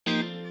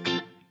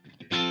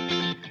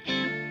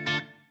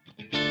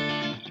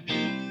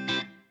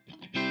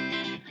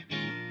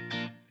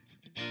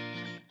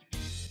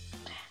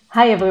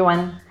Hi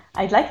everyone!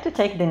 I'd like to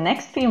take the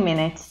next few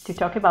minutes to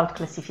talk about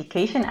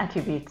classification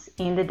attributes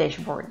in the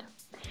dashboard.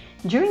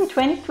 During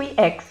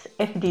 23X,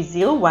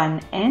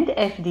 FD01 and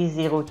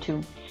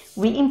FD02,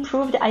 we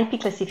improved IP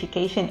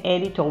Classification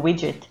Editor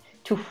widget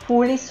to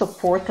fully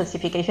support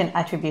classification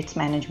attributes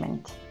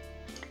management.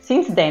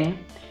 Since then,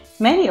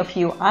 many of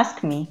you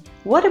ask me,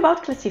 what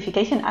about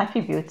classification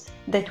attributes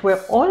that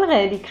were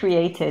already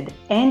created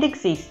and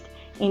exist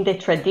in the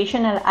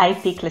traditional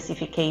IP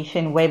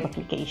classification web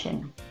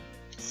application?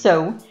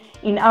 So,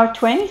 in our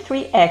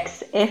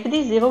 23X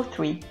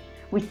FD03,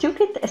 we took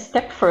it a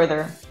step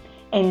further,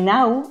 and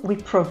now we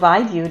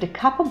provide you the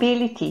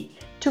capability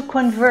to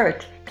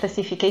convert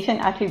classification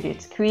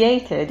attributes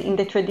created in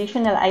the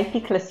traditional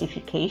IP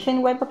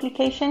classification web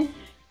application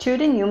to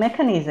the new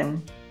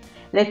mechanism.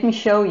 Let me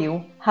show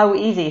you how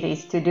easy it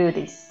is to do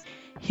this.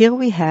 Here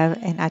we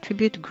have an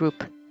attribute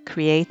group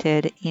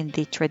created in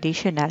the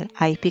traditional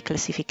IP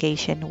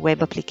classification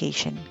web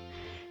application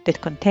that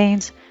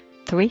contains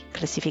 3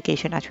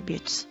 classification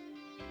attributes.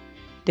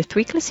 The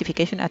 3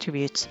 classification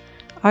attributes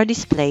are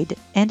displayed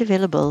and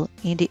available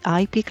in the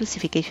IP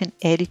Classification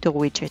Editor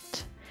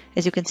widget,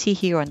 as you can see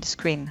here on the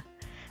screen,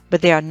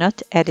 but they are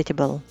not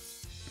editable.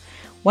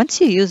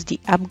 Once you use the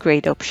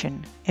Upgrade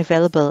option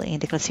available in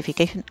the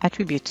Classification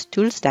Attributes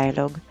Tools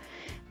dialog,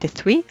 the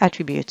 3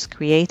 attributes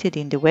created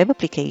in the web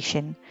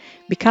application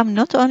become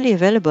not only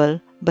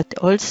available but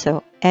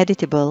also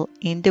editable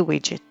in the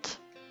widget.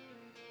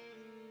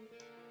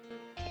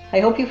 I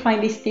hope you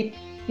find this tip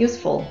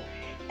useful.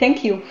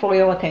 Thank you for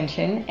your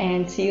attention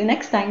and see you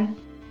next time.